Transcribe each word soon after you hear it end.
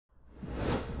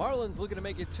Marlins looking to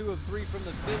make it 2 of 3 from the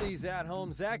Phillies at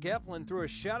home. Zach Eflin threw a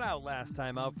shutout last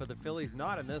time out for the Phillies.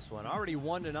 Not in this one. Already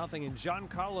 1-0. And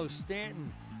Giancarlo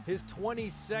Stanton, his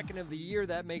 22nd of the year.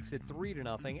 That makes it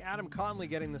 3-0. Adam Conley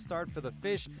getting the start for the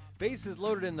Fish. Bases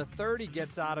loaded in the third. He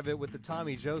gets out of it with the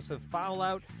Tommy Joseph foul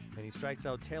out. And he strikes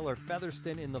out Taylor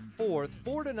Featherston in the fourth.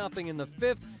 4-0 in the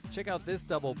fifth. Check out this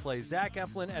double play. Zach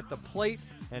Eflin at the plate.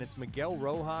 And it's Miguel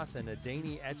Rojas and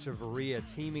Adeiny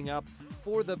Echeverria teaming up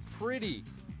for the pretty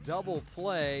double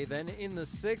play. Then in the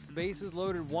sixth, bases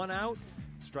loaded, 1 out.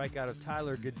 Strikeout of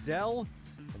Tyler Goodell.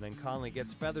 And then Conley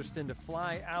gets Featherston to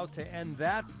fly out to end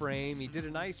that frame. He did a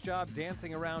nice job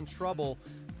dancing around trouble.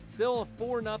 Still a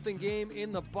 4-0 game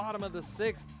in the bottom of the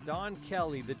sixth. Don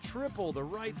Kelly, the triple to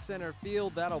right center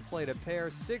field. That'll play to pair,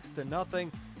 6-0.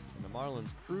 And the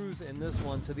Marlins cruise in this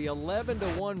one to the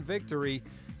 11-1 victory.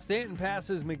 Stanton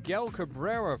passes Miguel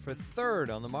Cabrera for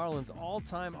third on the Marlins'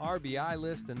 all-time RBI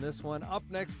list in this one. Up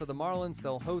next for the Marlins,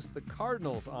 they'll host the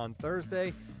Cardinals on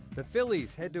Thursday. The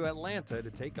Phillies head to Atlanta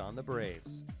to take on the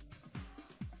Braves.